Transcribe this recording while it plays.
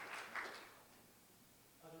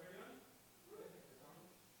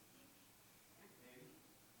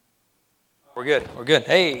We're good. We're good.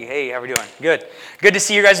 Hey, how we doing? Good. Good to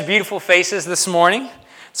see you guys' beautiful faces this morning.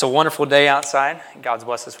 It's a wonderful day outside. God's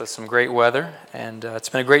blessed us with some great weather, and it's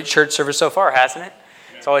been a great church service so far, hasn't it?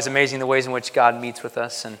 It's always amazing the ways in which God meets with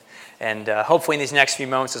us, and hopefully in these next few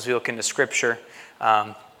moments as we look into Scripture,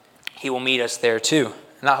 He will meet us there too.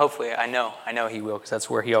 Not hopefully, I know He will, because that's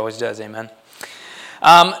where He always does. Amen.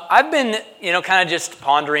 I've been, kind of just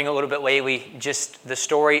pondering a little bit lately, just the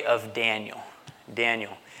story of Daniel.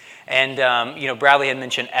 And, Bradley had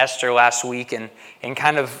mentioned Esther last week, and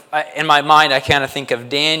kind of, in my mind, I kind of think of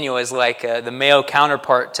Daniel as like the male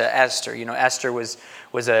counterpart to Esther. Esther was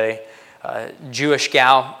a Jewish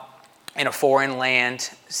gal in a foreign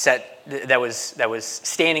land that was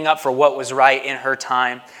standing up for what was right in her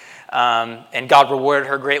time, and God rewarded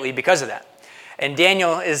her greatly because of that. And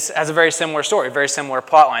Daniel has a very similar story, very similar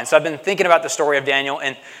plot line. So I've been thinking about the story of Daniel,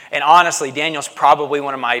 and honestly, Daniel's probably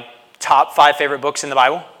one of my top 5 favorite books in the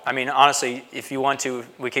Bible. I mean, honestly, if you want to,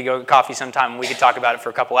 we could go get coffee sometime and we could talk about it for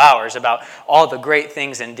a couple hours about all the great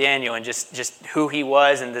things in Daniel and just who he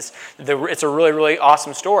was, and it's a really, really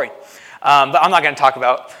awesome story. But I'm not going to talk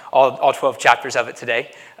about all 12 chapters of it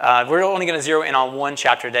today. We're only going to zero in on one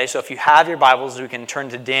chapter today. So if you have your Bibles, we can turn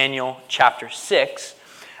to Daniel chapter 6.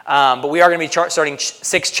 But we are going to be starting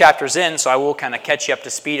 6 chapters in, so I will kind of catch you up to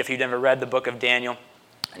speed if you've never read the book of Daniel.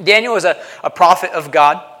 Daniel was a prophet of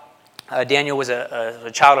God. Daniel was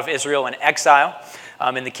a child of Israel in exile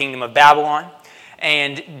in the kingdom of Babylon.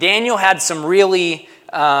 And Daniel had some really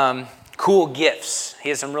cool gifts. He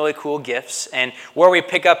has some really cool gifts. And where we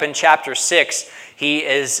pick up in chapter 6, he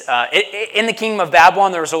is, in the kingdom of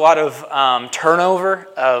Babylon, there was a lot of turnover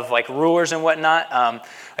of like rulers and whatnot.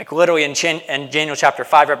 Like literally in Daniel chapter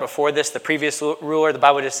 5, right before this, the previous ruler, the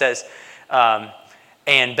Bible just says,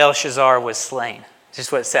 and Belshazzar was slain. It's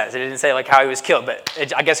just what it says. It didn't say like how he was killed,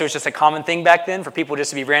 but I guess it was just a common thing back then for people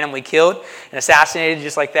just to be randomly killed and assassinated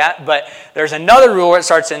just like that. But there's another ruler. It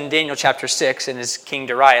starts in Daniel chapter 6 and is King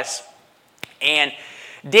Darius. And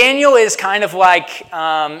Daniel is kind of like,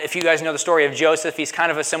 if you guys know the story of Joseph, he's kind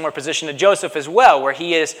of a similar position to Joseph as well, where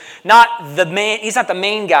he is not the main, he's not the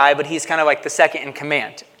main guy, but he's kind of like the second in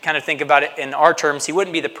command. Kind of think about it in our terms. He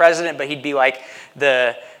wouldn't be the president, but he'd be like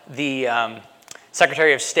the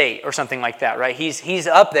Secretary of State or something like that, right? He's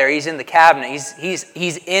up there. He's in the cabinet.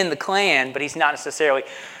 He's in the clan, but he's not necessarily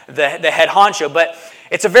the head honcho. But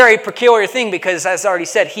it's a very peculiar thing because, as I already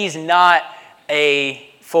said, he's not a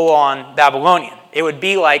full-on Babylonian. It would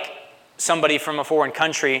be like somebody from a foreign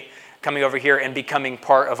country coming over here and becoming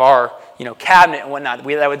part of our, cabinet and whatnot.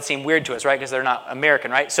 That would seem weird to us, right? Because they're not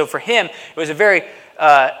American, right? So for him, it was a very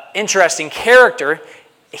interesting character.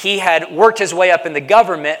 He had worked his way up in the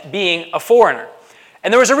government being a foreigner.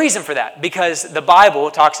 And there was a reason for that, because the Bible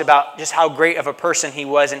talks about just how great of a person he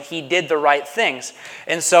was, and he did the right things.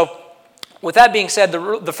 And so, with that being said,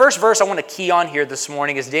 the first verse I want to key on here this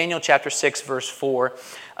morning is Daniel chapter 6, verse 4.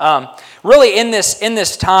 Really, in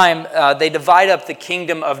this time, they divide up the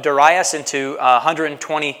kingdom of Darius into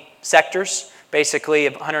 120 sectors. Basically,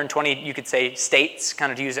 120, you could say, states,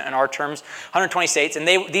 kind of to use it in our terms, 120 states. And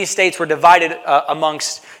these states were divided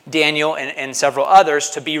amongst Daniel and several others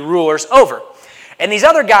to be rulers over. And these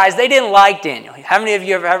other guys, they didn't like Daniel. How many of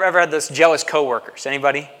you have ever had those jealous coworkers?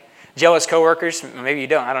 Anybody? Jealous coworkers? Maybe you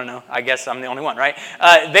don't. I don't know. I guess I'm the only one, right?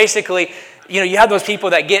 Basically, you have those people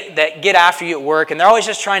that get after you at work, and they're always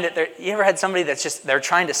just trying to. You ever had somebody they're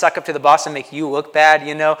trying to suck up to the boss and make you look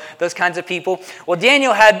bad? Those kinds of people. Well,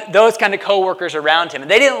 Daniel had those kind of coworkers around him,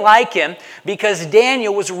 and they didn't like him because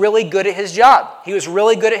Daniel was really good at his job. He was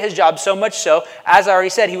really good at his job, so much so, as I already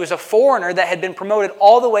said, he was a foreigner that had been promoted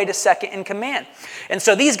all the way to second in command. And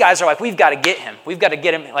so these guys are like, we've got to get him. We've got to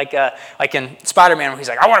get him, like in Spider-Man, where he's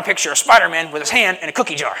like, I want a picture of Spider-Man with his hand in a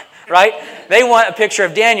cookie jar, right? They want a picture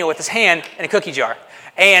of Daniel with his hand in a cookie jar.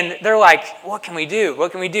 And they're like, what can we do?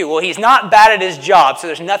 What can we do? Well, he's not bad at his job, so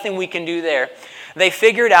there's nothing we can do there. They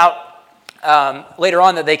figured out later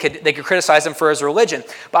on that they could criticize him for his religion.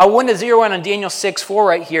 But I wanted to zero in on Daniel 6:4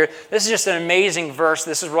 right here. This is just an amazing verse.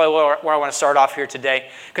 This is really where I want to start off here today,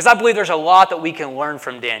 because I believe there's a lot that we can learn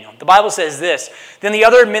from Daniel. The Bible says this: Then the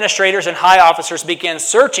other administrators and high officers began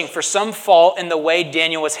searching for some fault in the way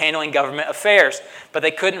Daniel was handling government affairs, but they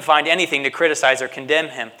couldn't find anything to criticize or condemn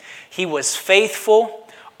him. He was faithful,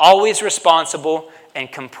 always responsible,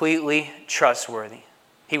 and completely trustworthy.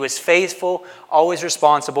 He was faithful, always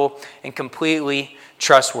responsible, and completely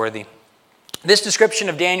trustworthy. This description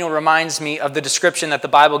of Daniel reminds me of the description that the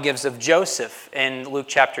Bible gives of Joseph in Luke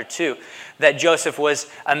chapter 2, that Joseph was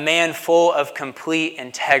a man full of complete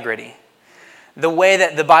integrity. The way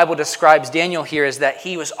that the Bible describes Daniel here is that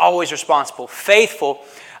he was always responsible, faithful,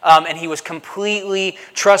 and he was completely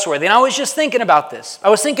trustworthy. And I was just thinking about this. I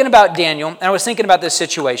was thinking about Daniel, and I was thinking about this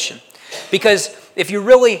situation. Because if you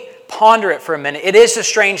really ponder it for a minute, it is a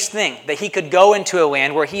strange thing that he could go into a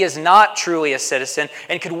land where he is not truly a citizen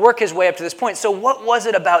and could work his way up to this point. So what was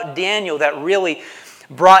it about Daniel that really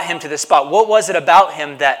brought him to this spot? What was it about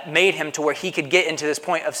him that made him to where he could get into this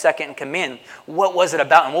point of second in command? What was it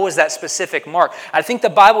about him? What was that specific mark? I think the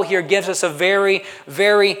Bible here gives us a very,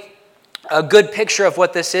 very good picture of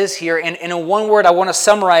what this is here. And in one word, I want to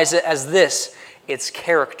summarize it as this. It's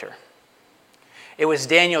character. It was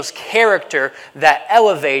Daniel's character that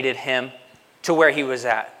elevated him to where he was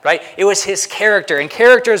at, right? It was his character. And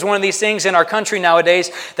character is one of these things in our country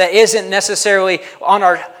nowadays that isn't necessarily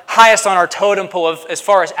highest on our totem pole of, as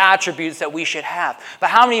far as attributes that we should have. But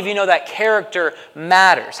how many of you know that character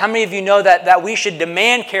matters? How many of you know that we should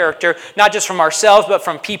demand character, not just from ourselves, but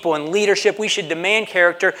from people in leadership? We should demand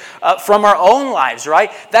character from our own lives,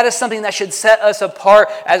 right? That is something that should set us apart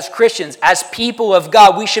as Christians. As people of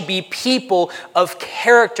God, we should be people of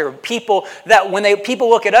character. People that when people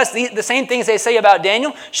look at us, the same things they say about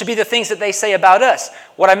Daniel should be the things that they say about us.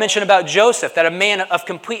 What I mentioned about Joseph, that a man of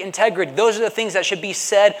complete integrity, those are the things that should be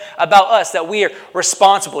said about us, that we are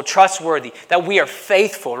responsible, trustworthy, that we are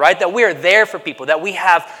faithful, right? That we are there for people, that we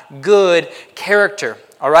have good character,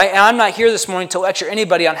 all right? And I'm not here this morning to lecture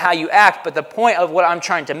anybody on how you act, but the point of what I'm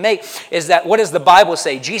trying to make is that what does the Bible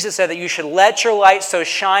say? Jesus said that you should let your light so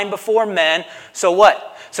shine before men, so what?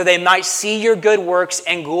 So they might see your good works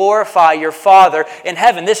and glorify your Father in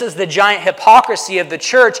heaven. This is the giant hypocrisy of the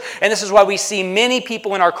church, and this is why we see many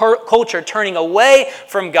people in our culture turning away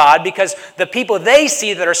from God, because the people they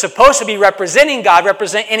see that are supposed to be representing God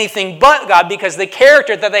represent anything but God, because the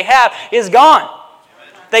character that they have is gone.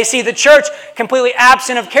 They see the church completely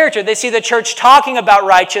absent of character. They see the church talking about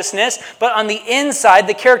righteousness, but on the inside,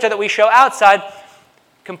 the character that we show outside,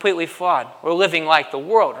 completely flawed. We're living like the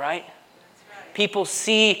world, right? People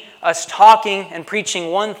see us talking and preaching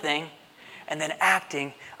one thing and then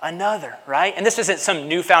acting another, right? And this isn't some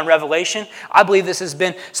newfound revelation. I believe this has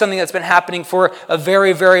been something that's been happening for a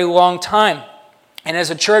very, very long time. And as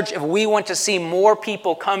a church, if we want to see more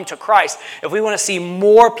people come to Christ, if we want to see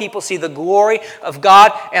more people see the glory of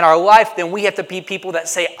God in our life, then we have to be people that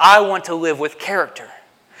say, I want to live with character.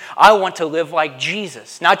 I want to live like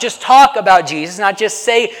Jesus. Not just talk about Jesus, not just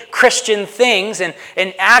say Christian things and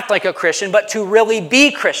act like a Christian, but to really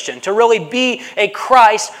be Christian, to really be a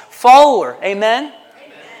Christ follower. Amen? Amen.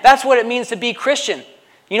 That's what it means to be Christian.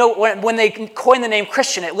 You know, when they coined the name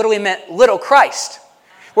Christian, it literally meant little Christ.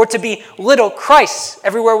 We're to be little Christs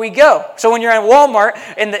everywhere we go. So when you're in Walmart,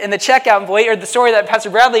 in the checkout employee, or the story that Pastor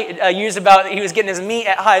Bradley used about he was getting his meat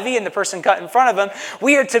at Hy-Vee and the person cut in front of him,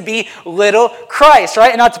 we are to be little Christ,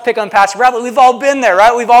 right? And not to pick on Pastor Bradley, we've all been there,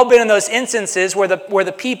 right? We've all been in those instances where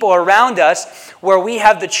the people around us, where we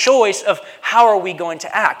have the choice of how are we going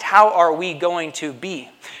to act? How are we going to be?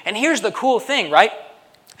 And here's the cool thing, right?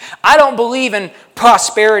 I don't believe in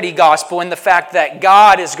prosperity gospel and the fact that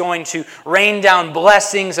God is going to rain down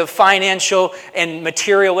blessings of financial and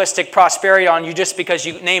materialistic prosperity on you just because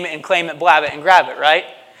you name it and claim it, blab it, and grab it, right?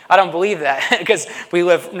 I don't believe that because we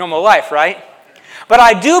live normal life, right? But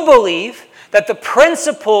I do believe that the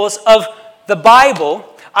principles of the Bible,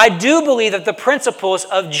 I do believe that the principles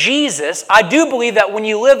of Jesus, I do believe that when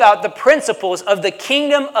you live out the principles of the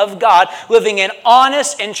kingdom of God, living an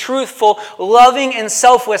honest and truthful, loving and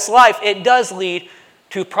selfless life, it does lead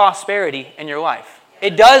to prosperity in your life.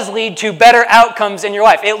 It does lead to better outcomes in your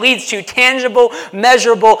life. It leads to tangible,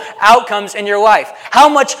 measurable outcomes in your life. How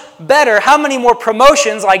much better, how many more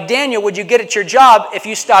promotions like Daniel would you get at your job if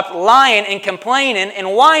you stopped lying and complaining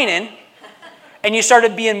and whining and you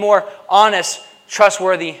started being more honest,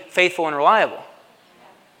 trustworthy, faithful, and reliable,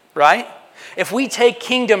 right? If we take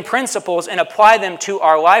kingdom principles and apply them to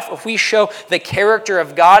our life, if we show the character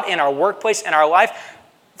of God in our workplace, in our life,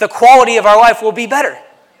 the quality of our life will be better.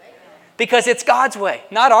 Because it's God's way,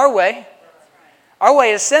 not our way. Our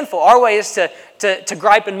way is sinful. Our way is to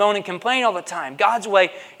gripe and moan and complain all the time. God's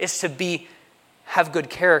way is to have good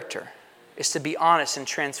character, is to be honest and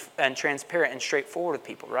transparent and straightforward with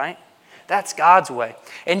people, right? That's God's way.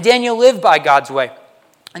 And Daniel lived by God's way.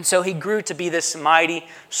 And so he grew to be this mighty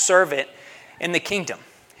servant in the kingdom.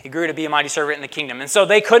 He grew to be a mighty servant in the kingdom. And so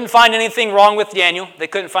they couldn't find anything wrong with Daniel. They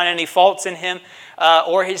couldn't find any faults in him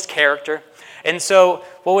or his character. And so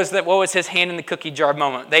what was his hand in the cookie jar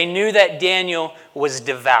moment? They knew that Daniel was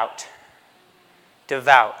devout.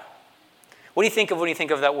 Devout. What do you think of when you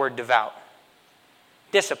think of that word devout?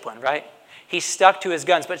 Discipline, right? He stuck to his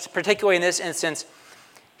guns. But particularly in this instance,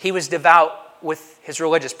 he was devout with his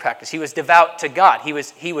religious practice. He was devout to God. He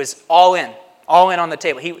was all in all in on the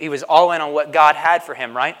table. He was all in on what God had for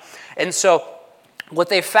him, right? And so what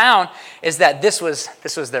they found is that this was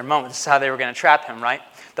their moment. This is how they were going to trap him, right?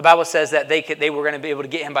 The Bible says that they were going to be able to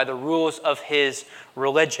get him by the rules of his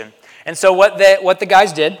religion. And so what the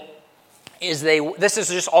guys did is this is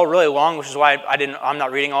just all really long, which is why I'm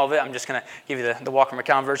not reading all of it. I'm just going to give you the Walker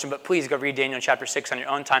McCown version, but please go read Daniel chapter 6 on your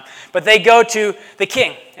own time. But they go to the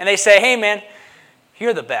king, and they say, hey, man,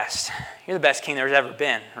 you're the best. You're the best king there's ever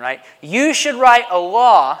been, right? You should write a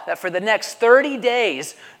law that for the next 30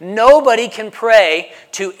 days, nobody can pray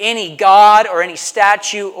to any god or any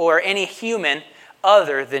statue or any human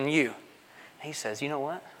other than you. And he says, you know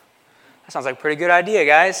what? That sounds like a pretty good idea,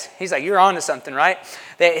 guys. He's like, you're on to something, right?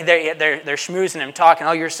 They're schmoozing him, talking,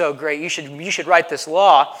 oh, you're so great. You should write this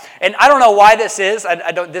law. And I don't know why this is.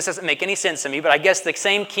 This doesn't make any sense to me, but I guess the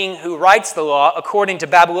same king who writes the law, according to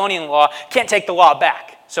Babylonian law, can't take the law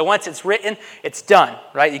back. So once it's written, it's done,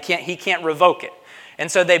 right? He can't revoke it. And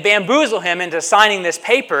so they bamboozle him into signing this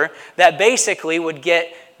paper that basically would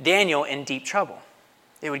get Daniel in deep trouble.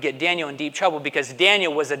 It would get Daniel in deep trouble because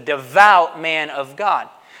Daniel was a devout man of God.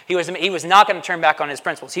 He was not going to turn back on his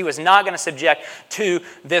principles. He was not going to subject to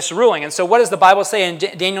this ruling. And so what does the Bible say in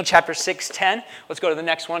Daniel chapter 6:10? Let's go to the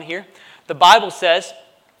next one here. The Bible says,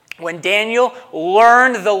 when Daniel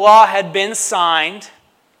learned the law had been signed,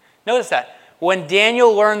 notice that. When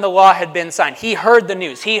Daniel learned the law had been signed, he heard the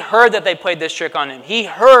news. He heard that they played this trick on him. He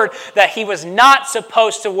heard that he was not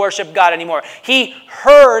supposed to worship God anymore. He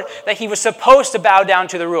heard that he was supposed to bow down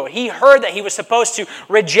to the ruler. He heard that he was supposed to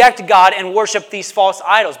reject God and worship these false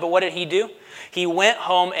idols. But what did he do? He went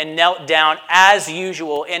home and knelt down as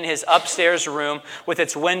usual in his upstairs room with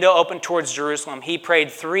its window open towards Jerusalem. He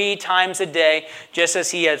prayed 3 times a day, just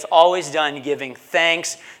as he has always done, giving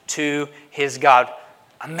thanks to his God.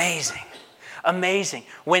 Amazing. Amazing.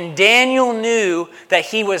 When Daniel knew that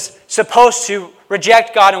he was supposed to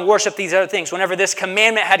reject God and worship these other things, whenever this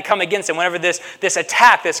commandment had come against him, whenever this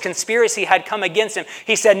attack, this conspiracy had come against him,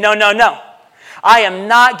 he said, no. I am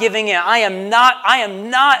not giving in. I am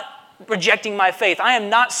not rejecting my faith. I am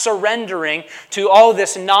not surrendering to all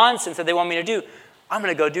this nonsense that they want me to do. I'm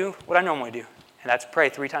going to go do what I normally do. And that's pray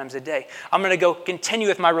 3 times a day. I'm going to go continue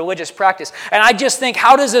with my religious practice. And I just think,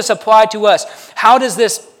 how does this apply to us? How does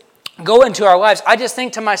this go into our lives? I just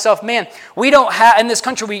think to myself, man, we don't have, in this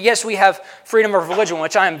country, we have freedom of religion,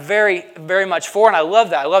 which I am very, very much for, and I love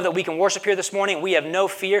that. I love that we can worship here this morning. We have no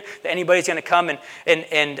fear that anybody's going to come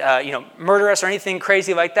and murder us or anything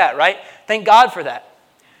crazy like that, right? Thank God for that.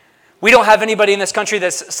 We don't have anybody in this country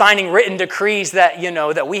that's signing written decrees that,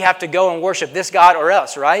 that we have to go and worship this God or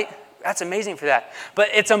else, right? That's amazing for that. But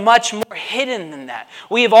it's a much more hidden than that.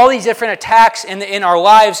 We have all these different attacks in our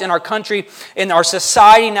lives, in our country, in our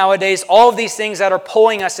society nowadays, all of these things that are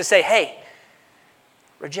pulling us to say, hey,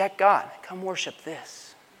 reject God. Come worship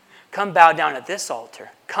this. Come bow down at this altar.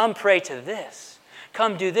 Come pray to this.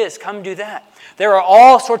 Come do this. Come do that. There are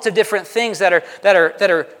all sorts of different things that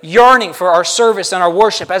are yearning for our service and our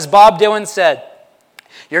worship. As Bob Dylan said,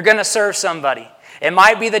 you're going to serve somebody. It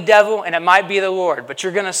might be the devil and it might be the Lord, but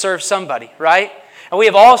you're going to serve somebody, right? And we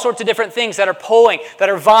have all sorts of different things that are pulling, that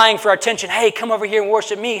are vying for our attention. Hey, come over here and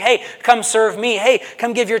worship me. Hey, come serve me. Hey,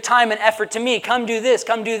 come give your time and effort to me. Come do this,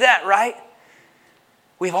 come do that, right?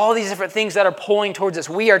 We have all these different things that are pulling towards us.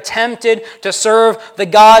 We are tempted to serve the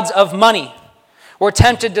gods of money. We're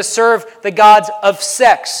tempted to serve the gods of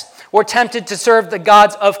sex. We're tempted to serve the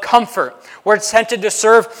gods of comfort. We're tempted to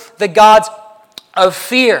serve the gods of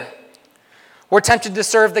fear. We're tempted to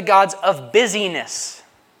serve the gods of busyness,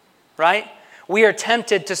 right? We are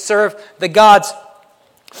tempted to serve the gods,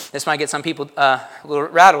 this might get some people a little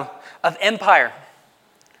rattled, of empire.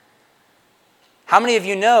 How many of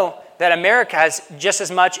you know that America has just as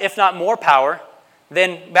much, if not more power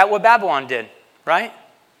than what Babylon did, right?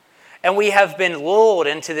 And we have been lulled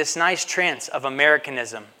into this nice trance of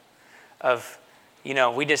Americanism, of,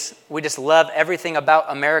 we just love everything about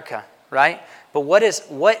America, right? But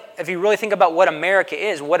if you really think about what America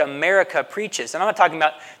is, what America preaches, and I'm not talking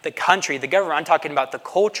about the country, the government, I'm talking about the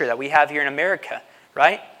culture that we have here in America,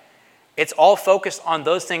 right? It's all focused on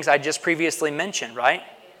those things I just previously mentioned, right?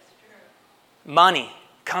 Money,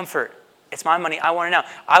 comfort. It's my money, I want it now.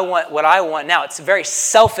 I want what I want now. It's very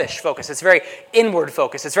selfish focus. It's very inward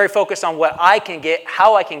focus. It's very focused on what I can get,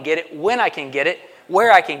 how I can get it, when I can get it,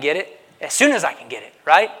 where I can get it, as soon as I can get it,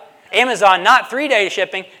 right? Amazon, not 3-day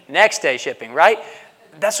shipping, next day shipping, right?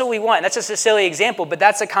 That's what we want. That's just a silly example, but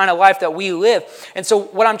that's the kind of life that we live. And so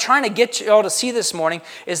what I'm trying to get you all to see this morning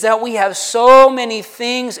is that we have so many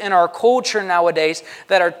things in our culture nowadays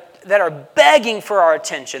that are begging for our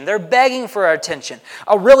attention. They're begging for our attention.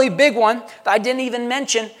 A really big one that I didn't even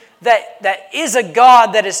mention that is a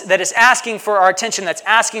God that is asking for our attention, that's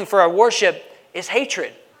asking for our worship, is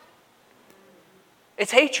hatred.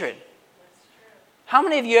 It's hatred. How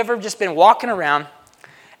many of you ever just been walking around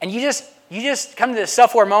and you just come to this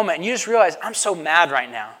self-aware moment and you just realize, I'm so mad right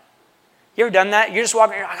now. You ever done that? You're just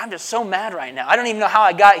walking around, I'm just so mad right now. I don't even know how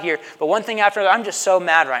I got here, but one thing after another, I'm just so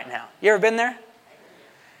mad right now. You ever been there?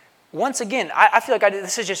 Once again, I feel like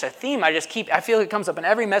this is just a theme I feel it comes up in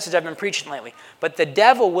every message I've been preaching lately. But the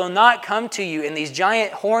devil will not come to you in these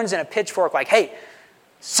giant horns and a pitchfork like, hey,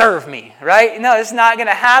 serve me, right? No, it's not going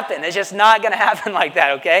to happen. It's just not going to happen like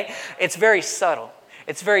that, okay? It's very subtle.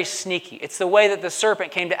 It's very sneaky. It's the way that the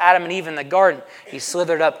serpent came to Adam and Eve in the garden. He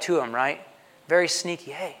slithered up to him, right? Very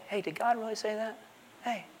sneaky. Hey, did God really say that?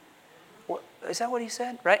 Hey, is that what he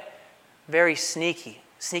said, right? Very sneaky.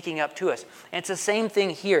 Sneaking up to us. And it's the same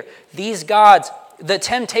thing here. These gods, the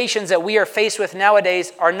temptations that we are faced with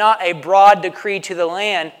nowadays are not a broad decree to the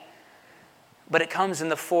land, but it comes in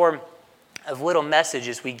the form of little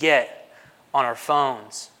messages we get on our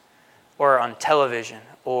phones or on television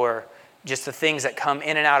or just the things that come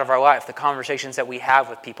in and out of our life, the conversations that we have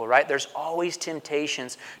with people, right? There's always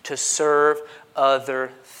temptations to serve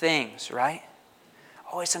other things, right?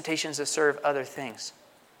 Always temptations to serve other things.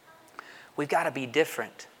 We've got to be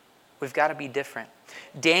different. We've got to be different.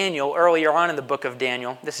 Daniel, earlier on in the book of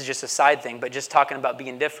Daniel, this is just a side thing, but just talking about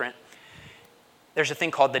being different, there's a thing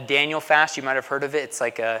called the Daniel fast. You might have heard of it. It's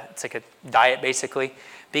like a diet, basically.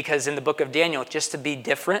 Because in the book of Daniel, just to be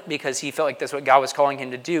different, because he felt like that's what God was calling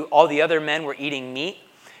him to do, all the other men were eating meat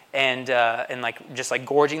and just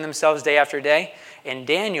gorging themselves day after day. And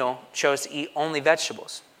Daniel chose to eat only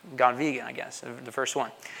vegetables. Gone vegan, I guess, the first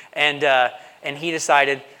one. And he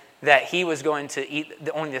decided that he was going to eat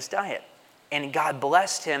only this diet. And God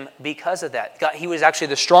blessed him because of that. He was actually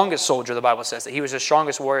the strongest soldier, the Bible says, that he was the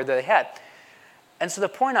strongest warrior that they had. And so the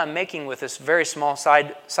point I'm making with this very small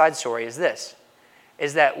side story is this,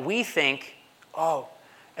 is that we think, oh,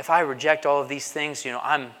 if I reject all of these things,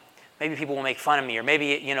 maybe people will make fun of me, or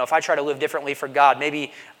maybe, if I try to live differently for God,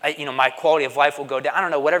 maybe, my quality of life will go down. I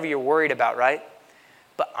don't know, whatever you're worried about, right?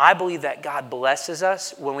 But I believe that God blesses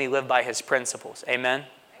us when we live by his principles. Amen?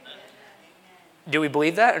 Do we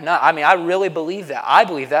believe that or not? I mean, I really believe that. I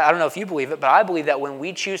believe that. I don't know if you believe it, but I believe that when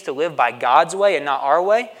we choose to live by God's way and not our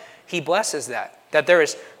way, he blesses that. That there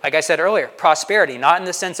is, like I said earlier, prosperity, not in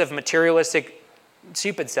the sense of materialistic,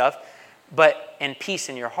 stupid stuff, but in peace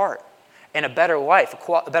in your heart and a better life,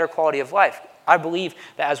 a better quality of life. I believe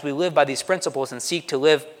that as we live by these principles and seek to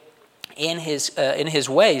live in his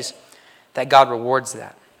ways, that God rewards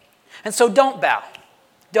that. And so don't bow.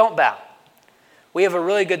 Don't bow. We have a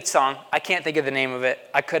really good song. I can't think of the name of it.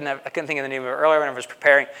 I couldn't think of the name of it earlier when I was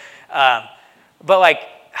preparing. But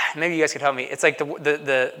maybe you guys could help me. It's like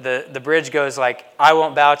the bridge goes like, I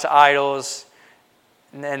won't bow to idols.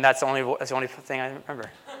 And that's the only thing I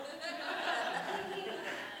remember.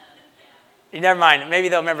 Never mind. Maybe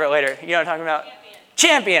they'll remember it later. You know what I'm talking about?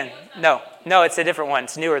 Champion. No, it's a different one.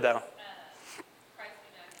 It's newer though.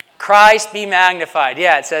 Christ be magnified.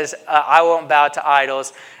 Yeah, it says, I won't bow to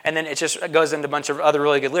idols. And then it just goes into a bunch of other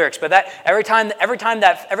really good lyrics. But that every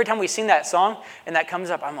time we sing that song and that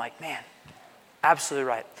comes up, I'm like, man, absolutely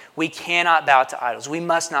right. We cannot bow to idols. We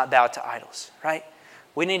must not bow to idols, right?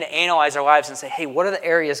 We need to analyze our lives and say, hey, what are the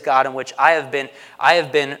areas, God, in which I have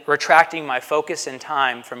been retracting my focus and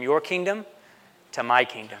time from your kingdom to my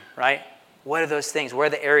kingdom, right? What are those things? Where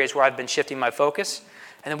are the areas where I've been shifting my focus?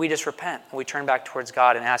 And then we just repent and we turn back towards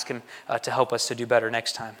God and ask him to help us to do better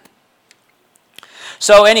next time.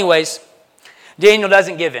 So anyways, Daniel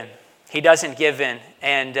doesn't give in. He doesn't give in.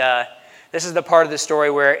 And this is the part of the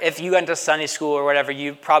story where if you went to Sunday school or whatever,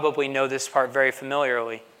 you probably know this part very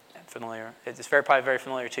familiarly. It's probably very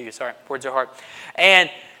familiar to you. Sorry, words are hard. And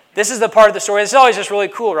this is the part of the story. This is always just really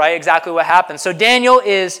cool, right? Exactly what happens. So Daniel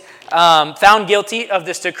is found guilty of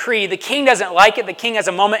this decree. The king doesn't like it. The king has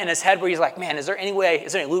a moment in his head where he's like, man, is there any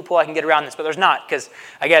loophole I can get around this? But there's not, because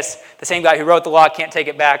I guess the same guy who wrote the law can't take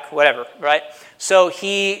it back, whatever, right? So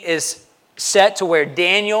he is set to where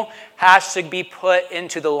Daniel has to be put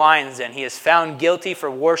into the lion's den. He is found guilty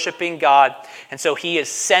for worshiping God. And so he is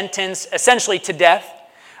sentenced essentially to death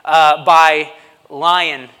by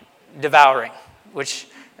lion devouring, which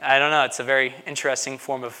I don't know. It's a very interesting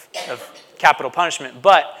form of capital punishment.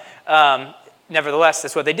 But nevertheless,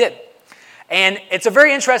 that's what they did. And it's a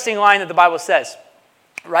very interesting line that the Bible says.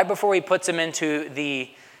 Right before he puts him into the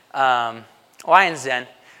lion's den,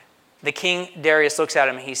 the king Darius looks at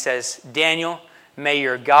him and he says, Daniel, may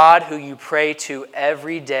your God, who you pray to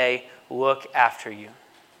every day, look after you.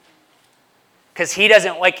 because he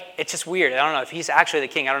doesn't, like, it's just weird. I don't know if he's actually the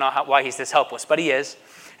king. I don't know why he's this helpless, but he is.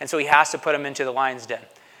 And so he has to put him into the lion's den.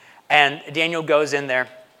 And Daniel goes in there.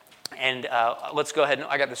 And let's go ahead.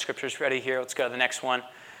 I got the scriptures ready here. Let's go to the next one.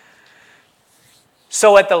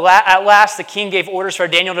 So at last the king gave orders for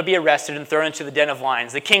Daniel to be arrested and thrown into the den of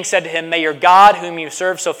lions. The king said to him, "May your God, whom you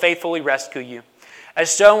serve so faithfully, rescue you." A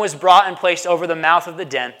stone was brought and placed over the mouth of the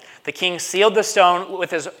den. The king sealed the stone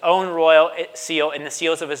with his own royal seal and the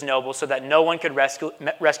seals of his nobles so that no one could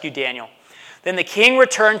rescue Daniel. Then the king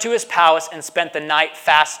returned to his palace and spent the night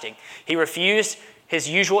fasting. He refused his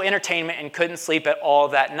usual entertainment and couldn't sleep at all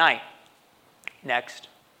that night. Next.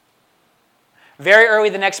 Very early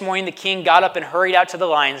the next morning, the king got up and hurried out to the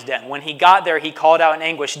lion's den. When he got there, he called out in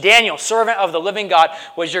anguish, "Daniel, servant of the living God,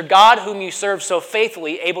 was your God, whom you serve so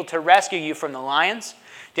faithfully, able to rescue you from the lions?"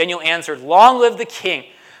 Daniel answered, "Long live the king.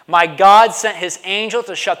 My God sent his angel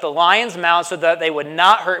to shut the lions' mouths so that they would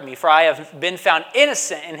not hurt me, for I have been found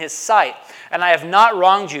innocent in his sight, and I have not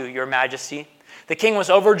wronged you, your majesty." The king was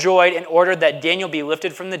overjoyed and ordered that Daniel be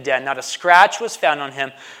lifted from the den. Not a scratch was found on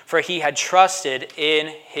him, for he had trusted in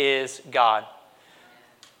his God.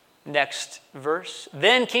 Next verse.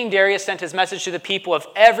 Then King Darius sent his message to the people of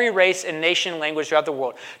every race and nation and language throughout the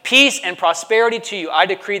world. "Peace and prosperity to you. I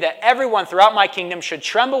decree that everyone throughout my kingdom should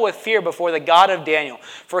tremble with fear before the God of Daniel.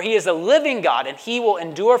 For he is a living God, and he will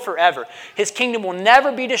endure forever. His kingdom will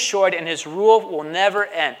never be destroyed, and his rule will never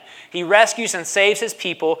end. He rescues and saves his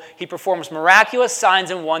people. He performs miraculous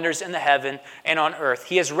signs and wonders in the heaven and on earth.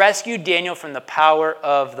 He has rescued Daniel from the power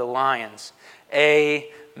of the lions."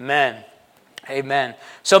 Amen. Amen.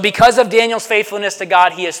 So because of Daniel's faithfulness to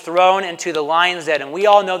God, he is thrown into the lion's den. And we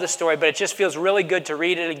all know the story, but it just feels really good to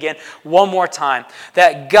read it again one more time.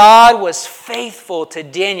 That God was faithful to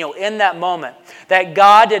Daniel in that moment. That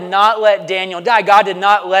God did not let Daniel die. God did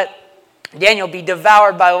not let Daniel be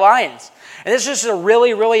devoured by lions. And this is just a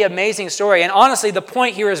really, really amazing story. And honestly, the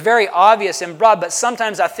point here is very obvious and broad, but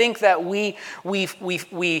sometimes I think that we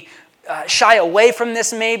shy away from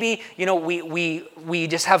this maybe. You know, we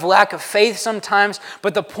just have lack of faith sometimes.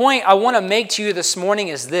 But the point I want to make to you this morning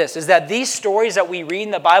is this, is that these stories that we read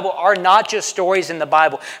in the Bible are not just stories in the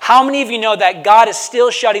Bible. How many of you know that God is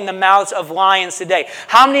still shutting the mouths of lions today?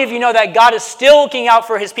 How many of you know that God is still looking out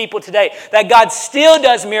for his people today? That God still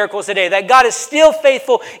does miracles today? That God is still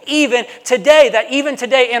faithful even today? That even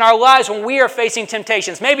today in our lives when we are facing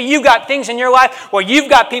temptations, maybe you've got things in your life where you've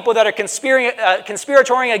got people that are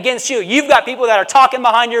conspiratorial against you. You've got people that are talking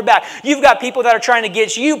behind your back. You've got people that are trying to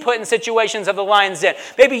get you put in situations of the lion's den.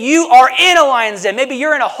 Maybe you are in a lion's den. Maybe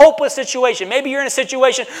you're in a hopeless situation. Maybe you're in a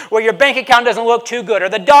situation where your bank account doesn't look too good, or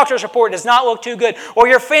the doctor's report does not look too good, or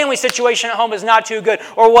your family situation at home is not too good,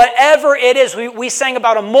 or whatever it is. We sang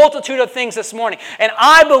about a multitude of things this morning. And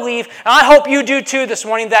I believe, and I hope you do too this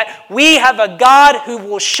morning, that we have a God who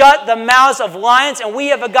will shut the mouths of lions, and we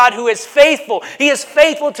have a God who is faithful. He is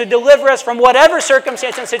faithful to deliver us from whatever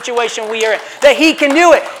circumstance and situation we are in. That he can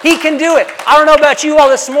do it. He can do it. I don't know about you all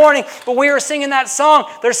this morning, but we were singing that song.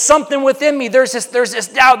 There's something within me. There's this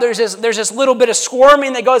doubt. There's this little bit of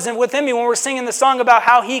squirming that goes in within me when we're singing the song about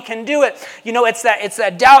how he can do it. You know, it's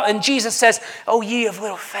that doubt. And Jesus says, "Oh, ye of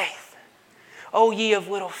little faith. Oh, ye of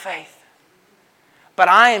little faith." But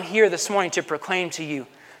I am here this morning to proclaim to you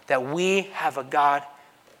that we have a God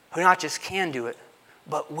who not just can do it,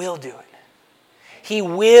 but will do it. He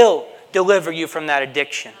will deliver you from that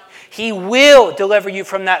addiction. He will deliver you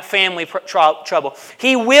from that family trouble.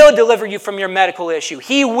 He will deliver you from your medical issue.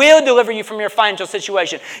 He will deliver you from your financial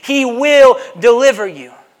situation. He will deliver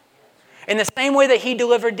you. In the same way that he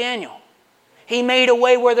delivered Daniel. He made a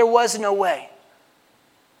way where there was no way.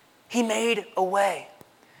 He made a way.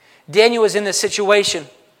 Daniel was in this situation.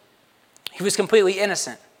 He was completely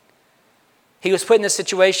innocent. He was put in this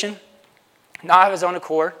situation, not of his own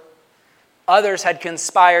accord. Others had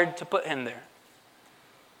conspired to put him there.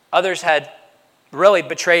 Others had really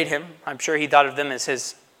betrayed him. I'm sure he thought of them as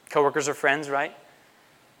his coworkers or friends, right?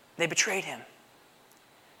 They betrayed him.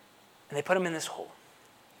 And they put him in this hole.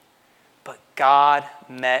 But God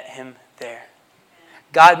met him there.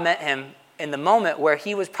 God met him in the moment where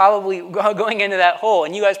he was probably going into that hole.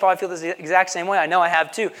 And you guys probably feel the exact same way. I know I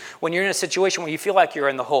have too. When you're in a situation where you feel like you're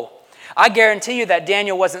in the hole. I guarantee you that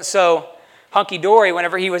Daniel wasn't so hunky-dory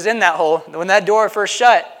whenever he was in that hole. When that door first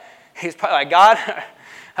shut, he was probably like, "God,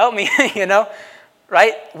 help me," you know,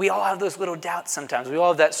 right? We all have those little doubts sometimes. We all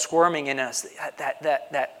have that squirming in us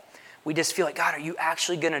that we just feel like, "God, are you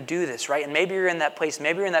actually going to do this," right? And maybe you're in that place.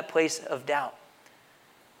 Maybe you're in that place of doubt.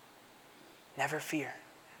 Never fear.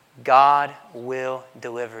 God will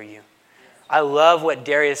deliver you. I love what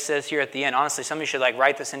Darius says here at the end. Honestly, some of you should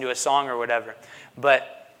write this into a song or whatever.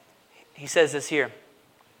 But he says this here.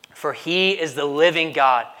 For he is the living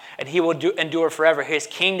God, and he will endure forever. His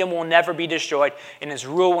kingdom will never be destroyed, and his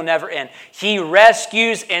rule will never end. He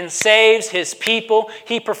rescues and saves his people.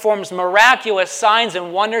 He performs miraculous signs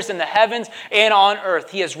and wonders in the heavens and on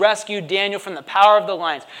earth. He has rescued Daniel from the power of the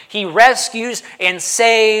lions. He rescues and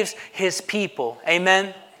saves his people.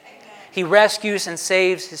 Amen? He rescues and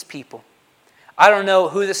saves his people. I don't know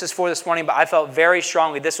who this is for this morning, but I felt very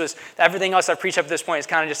strongly this was, everything else I've preached up to this point is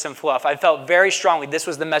kind of just some fluff. I felt very strongly this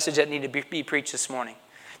was the message that needed to be preached this morning.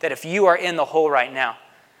 That if you are in the hole right now,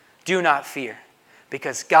 do not fear,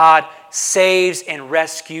 because God saves and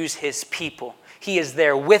rescues his people. He is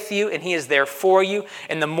there with you, and he is there for you.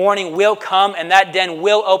 And the morning will come, and that den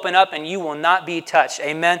will open up, and you will not be touched.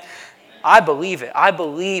 Amen? I believe it. I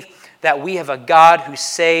believe that we have a God who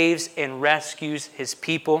saves and rescues his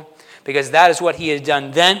people, because that is what he has done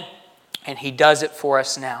then, and he does it for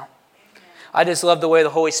us now. I just love the way the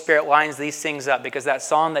Holy Spirit lines these things up, because that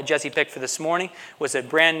song that Jesse picked for this morning was a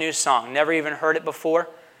brand new song. Never even heard it before.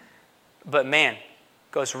 But man,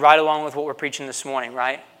 goes right along with what we're preaching this morning,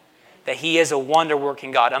 right? That he is a wonder-working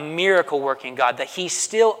God, a miracle-working God, that he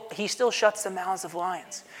still shuts the mouths of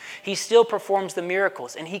lions. He still performs the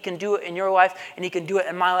miracles, and he can do it in your life, and he can do it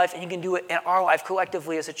in my life, and he can do it in our life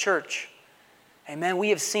collectively as a church. Amen. We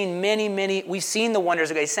have seen we've seen the wonders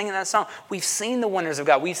of God. He's singing that song. We've seen the wonders of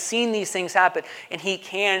God. We've seen these things happen, and he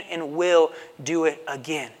can and will do it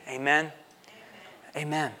again. Amen.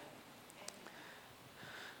 Amen.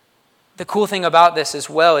 The cool thing about this as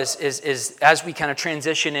well is as we kind of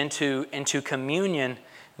transition into communion,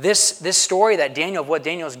 this story that Daniel, of what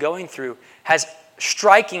Daniel is going through, has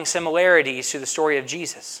striking similarities to the story of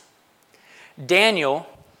Jesus. Daniel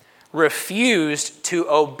refused to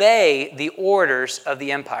obey the orders of the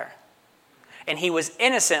empire, and he was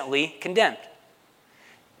innocently condemned.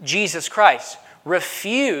 Jesus Christ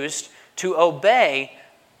refused to obey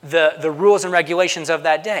the rules and regulations of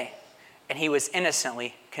that day, and he was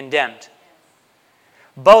innocently condemned.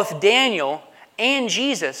 Both Daniel and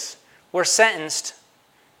Jesus were sentenced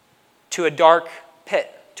to a dark pit,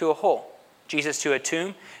 to a hole. Jesus to a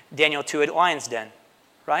tomb, Daniel to a lion's den,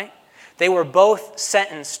 right? They were both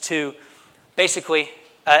sentenced to basically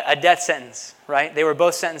a death sentence, right? They were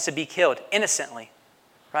both sentenced to be killed innocently,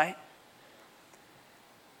 right?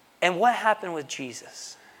 And what happened with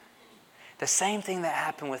Jesus? The same thing that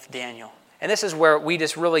happened with Daniel. And this is where we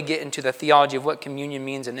just really get into the theology of what communion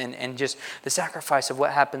means and just the sacrifice of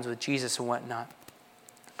what happens with Jesus and whatnot.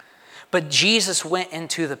 But Jesus went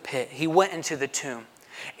into the pit. He went into the tomb.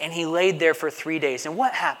 And he laid there for 3 days. And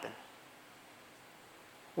what happened?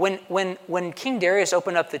 When King Darius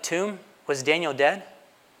opened up the tomb, was Daniel dead?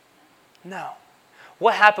 No.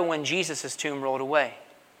 What happened when Jesus' tomb rolled away?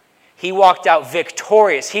 He walked out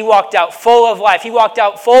victorious. He walked out full of life. He walked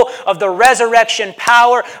out full of the resurrection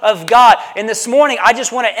power of God. And this morning, I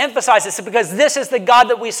just want to emphasize this because this is the God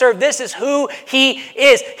that we serve. This is who he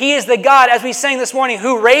is. He is the God, as we sang this morning,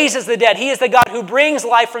 who raises the dead. He is the God who brings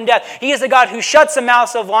life from death. He is the God who shuts the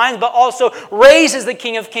mouths of lions, but also raises the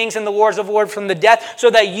King of Kings and the Lords of Lords from the death, so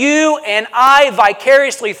that you and I,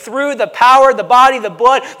 vicariously through the power, the body, the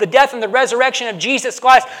blood, the death, and the resurrection of Jesus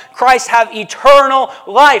Christ have eternal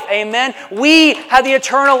life. Amen. We have the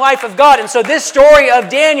eternal life of God. And so this story of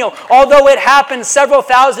Daniel, although it happened several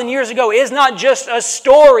thousand years ago, is not just a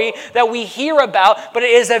story that we hear about, but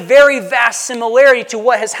it is a very vast similarity to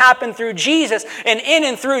what has happened through Jesus. And in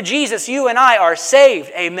and through Jesus, you and I are saved.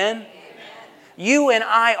 Amen? You and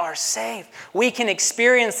I are saved. We can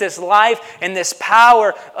experience this life and this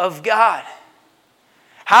power of God.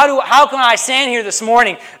 How can I stand here this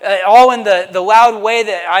morning, all in the loud way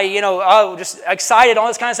that just excited, all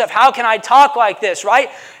this kind of stuff? How can I talk like this, right?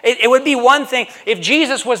 It would be one thing if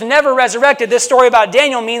Jesus was never resurrected. This story about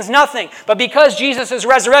Daniel means nothing. But because Jesus is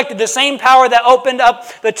resurrected, the same power that opened up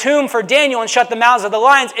the tomb for Daniel and shut the mouths of the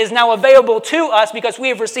lions is now available to us because we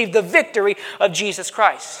have received the victory of Jesus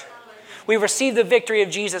Christ. We've received the victory of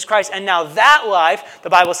Jesus Christ, and now that life, the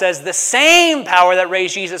Bible says, the same power that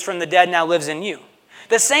raised Jesus from the dead now lives in you.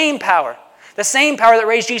 The same power that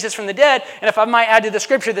raised Jesus from the dead, and if I might add to the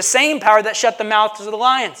scripture, the same power that shut the mouths of the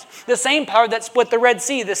lions, the same power that split the Red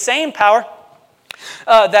Sea, the same power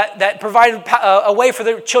that provided a way for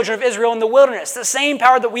the children of Israel in the wilderness, the same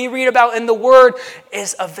power that we read about in the Word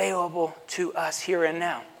is available to us here and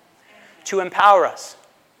now to empower us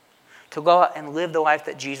to go out and live the life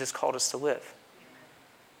that Jesus called us to live.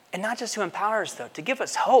 And not just to empower us, though, to give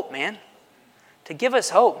us hope, man. To give us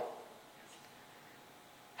hope.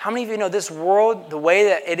 How many of you know this world, the way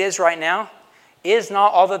that it is right now, is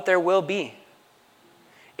not all that there will be?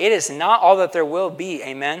 It is not all that there will be,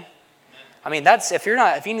 amen? I mean, if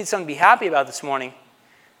you need something to be happy about this morning,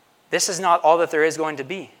 this is not all that there is going to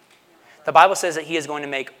be. The Bible says that he is going to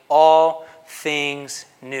make all things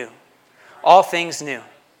new. All things new.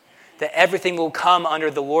 That everything will come under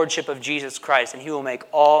the lordship of Jesus Christ, and he will make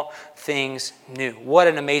all things new. What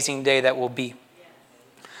an amazing day that will be.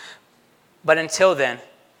 But until then,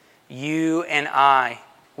 you and I,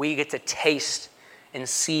 we get to taste and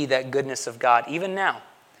see that goodness of God, even now,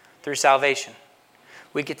 through salvation.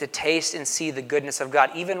 We get to taste and see the goodness of God,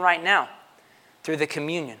 even right now, through the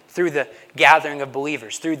communion, through the gathering of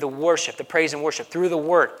believers, through the worship, the praise and worship, through the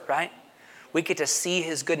word, right? We get to see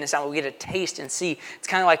his goodness out. We get to taste and see. It's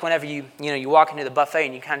kind of like whenever you walk into the buffet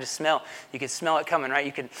and you kind of just smell. You can smell it coming, right?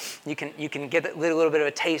 You can get a little bit of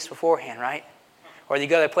a taste beforehand, right? Or you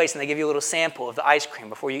go to that place and they give you a little sample of the ice cream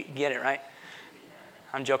before you get it, right?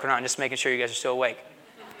 I'm joking around, just making sure you guys are still awake.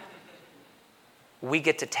 We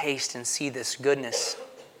get to taste and see this goodness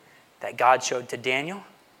that God showed to Daniel,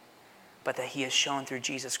 but that he has shown through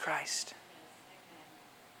Jesus Christ.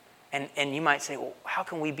 And you might say, well, how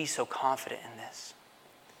can we be so confident in this?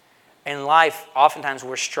 In life, oftentimes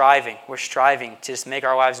we're striving. We're striving to just make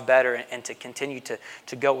our lives better and to continue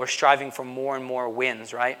to go. We're striving for more and more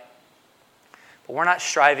wins, right? But we're not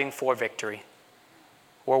striving for victory.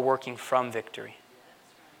 We're working from victory.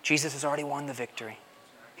 Jesus has already won the victory.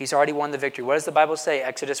 He's already won the victory. What does the Bible say?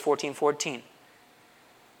 Exodus 14:14.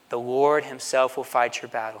 The Lord himself will fight your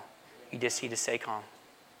battle. You just need to stay calm.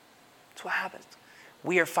 That's what happens.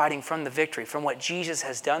 We are fighting from the victory, from what Jesus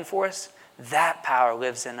has done for us. That power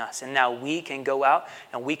lives in us. And now we can go out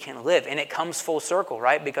and we can live. And it comes full circle,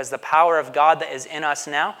 right? Because the power of God that is in us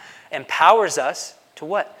now empowers us to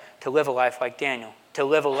what? To live a life like Daniel. To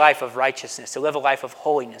live a life of righteousness. To live a life of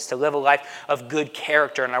holiness. To live a life of good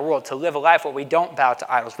character in our world. To live a life where we don't bow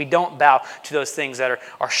to idols. We don't bow to those things that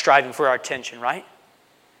are striving for our attention, right?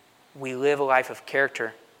 We live a life of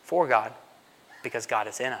character for God. Because God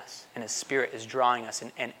is in us, and his Spirit is drawing us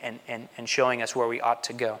and showing us where we ought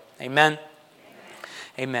to go. Amen?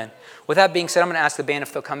 Amen. With that being said, I'm going to ask the band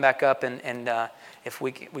if they'll come back up, and if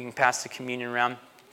we can pass the communion around.